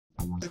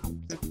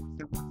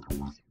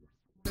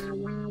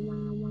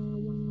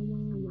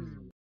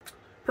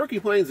Perky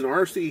Plains and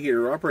RC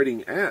here,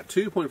 operating at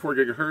 2.4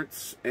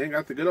 gigahertz, and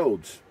got the good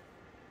old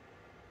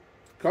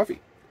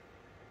coffee.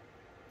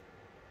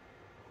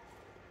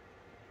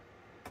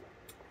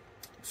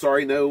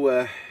 Sorry,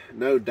 no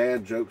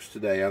dad jokes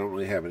today. I don't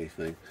really have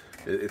anything.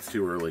 It's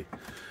too early.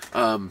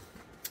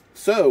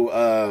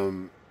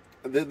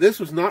 This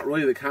was not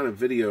really the kind of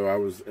video I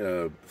was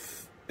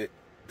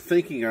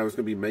thinking I was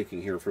going to be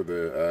making here for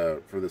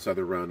this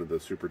other run of the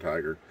Super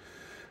Tigre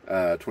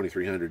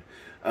 2300.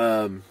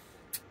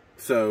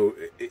 So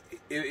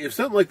if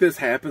something like this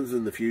happens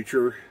in the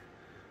future,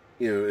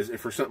 you know,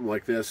 for something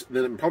like this,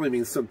 then it probably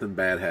means something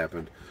bad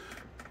happened,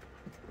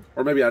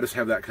 or maybe I just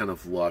have that kind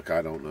of luck.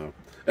 I don't know.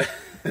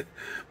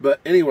 But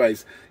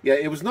anyways, yeah,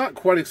 it was not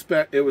quite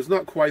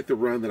the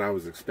run that I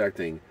was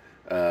expecting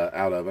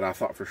out of it. I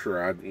thought for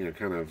sure I'd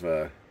kind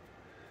of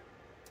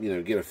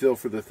get a feel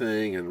for the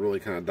thing and really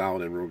kind of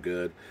dial it in real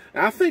good.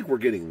 And I think we're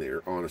getting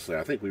there. Honestly,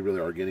 I think we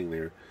really are getting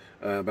there.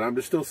 But I'm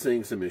just still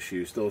seeing some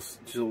issues. Still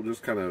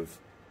just kind of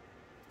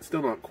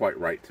still not quite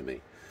right to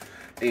me.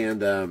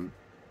 And and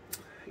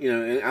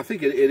I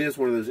think it is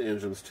one of those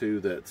engines too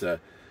that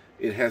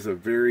it has a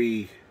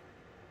very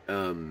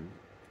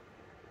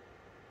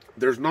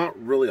there's not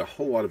really a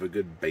whole lot of a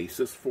good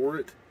basis for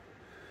it,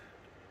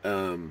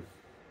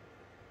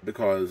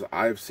 because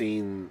I've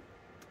seen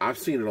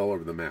it all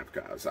over the map,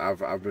 guys.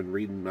 I've been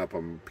reading up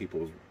on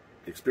people's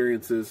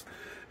experiences,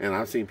 and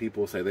I've seen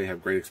people say they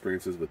have great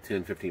experiences with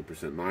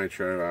 10-15%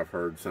 nitro. I've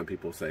heard some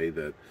people say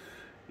that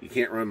you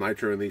can't run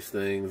nitro in these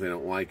things; they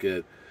don't like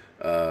it.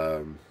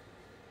 I've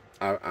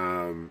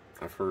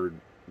heard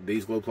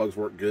these glow plugs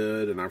work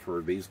good, and I've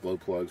heard these glow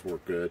plugs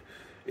work good.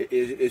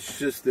 It's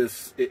just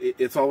this.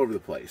 It's all over the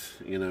place,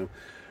 you know.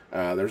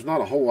 There's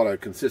not a whole lot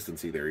of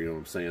consistency there, you know what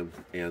I'm saying?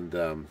 And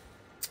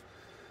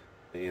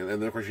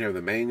then of course you have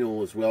the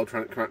manual as well,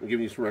 trying to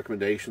give you some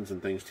recommendations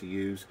and things to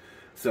use.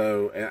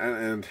 So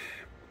and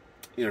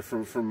you know,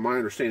 from my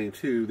understanding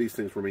too, these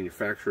things were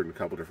manufactured in a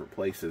couple different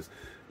places,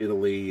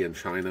 Italy and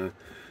China,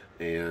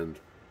 and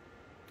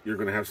you're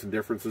going to have some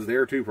differences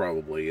there too,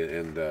 probably,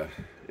 and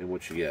in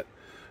what you get.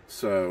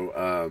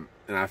 So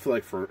and I feel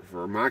like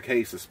for my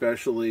case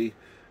especially,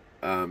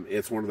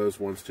 it's one of those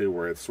ones too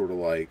where it's sort of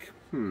like,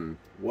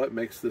 what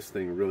makes this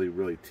thing really,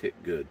 really tick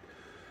good?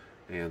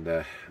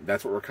 And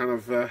that's what we're kind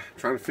of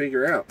trying to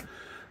figure out.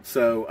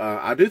 So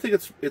I do think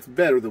it's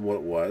better than what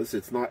it was.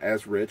 It's not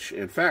as rich.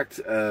 In fact,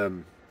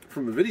 from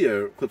the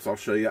video clips I'll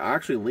show you, I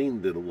actually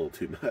leaned it a little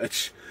too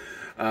much.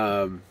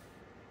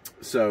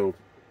 It's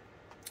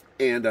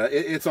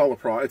all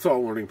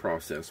a learning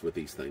process with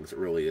these things. It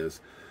really is.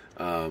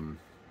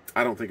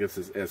 I don't think it's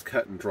as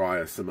cut and dry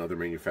as some other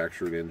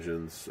manufactured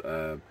engines,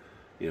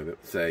 that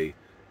say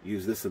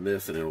use this and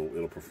this and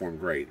it'll perform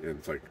great. And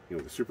it's like,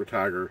 the Super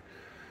Tigre,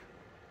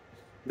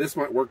 this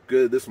might work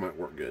good, this might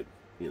work good.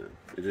 It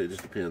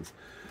just depends.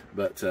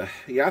 But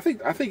yeah, I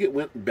think it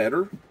went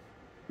better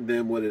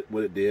than what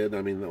it did.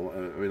 I mean,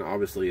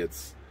 obviously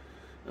it's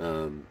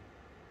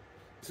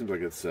seems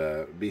like it's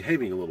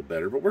behaving a little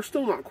better, but we're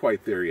still not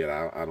quite there yet.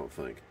 I don't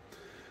think.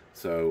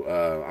 So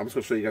I'm just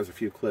going to show you guys a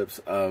few clips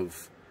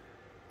of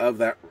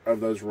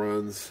those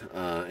runs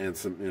and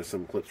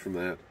some clips from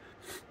that.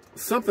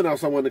 Something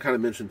else I wanted to kind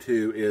of mention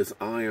too is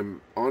I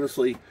am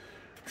honestly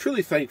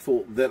truly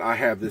thankful that I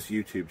have this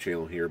YouTube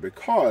channel here,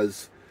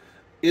 because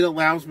it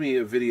allows me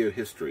a video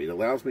history. It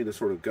allows me to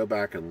sort of go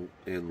back and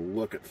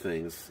look at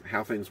things,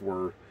 how things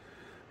were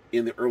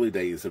in the early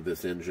days of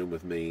this engine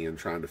with me and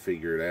trying to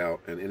figure it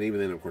out. And even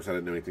then, of course, I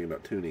didn't know anything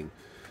about tuning.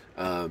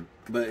 But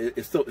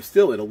it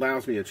still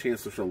allows me a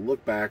chance to sort of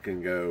look back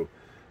and go,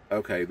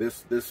 okay,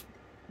 this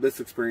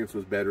experience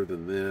was better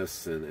than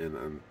this,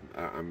 and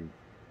I'm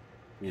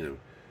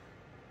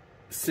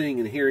seeing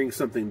and hearing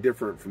something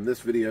different from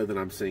this video than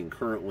I'm seeing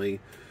currently,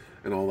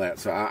 and all that.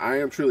 So I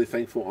am truly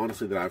thankful,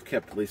 honestly, that I've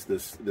kept at least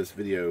this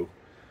video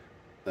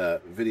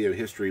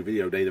history,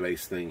 video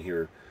database thing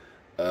here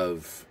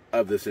of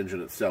this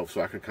engine itself,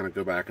 so I can kind of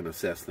go back and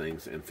assess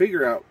things and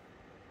figure out,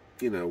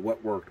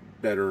 what worked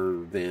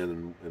better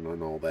then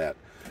and all that.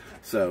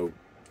 So,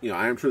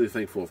 I am truly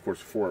thankful, of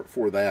course,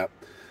 for that.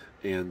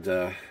 And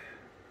so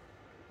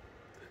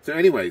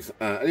anyways,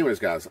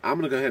 guys, I'm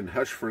going to go ahead and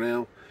hush for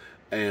now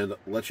and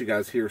let you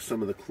guys hear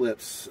some of the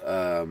clips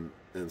and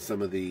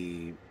some of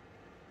the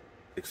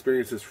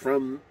experiences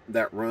from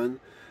that run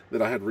that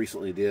I had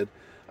recently did.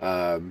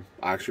 I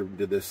actually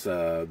did this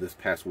this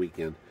past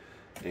weekend,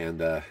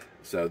 and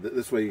so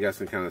this way you guys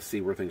can kind of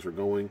see where things are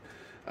going.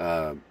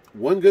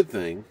 One good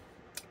thing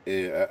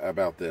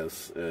about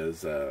this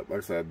is, like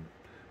I said,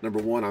 number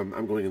one,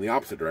 I'm going in the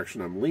opposite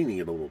direction. I'm leaning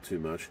it a little too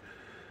much,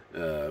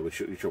 which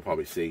you'll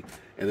probably see.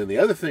 And then the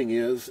other thing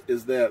is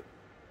that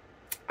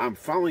I'm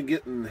finally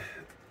getting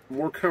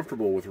more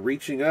comfortable with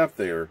reaching up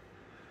there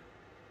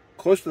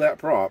close to that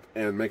prop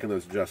and making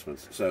those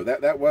adjustments. So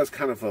that was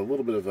kind of a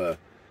little bit of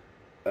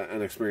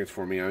an experience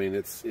for me. I mean,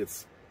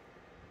 it's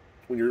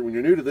when you're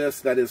new to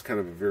this, that is kind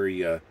of a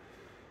very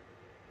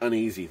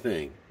uneasy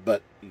thing,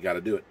 but you got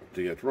to do it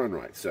to get it to run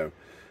right. So,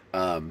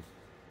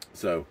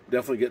 so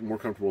definitely getting more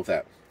comfortable with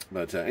that.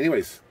 But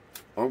anyways,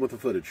 on with the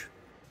footage.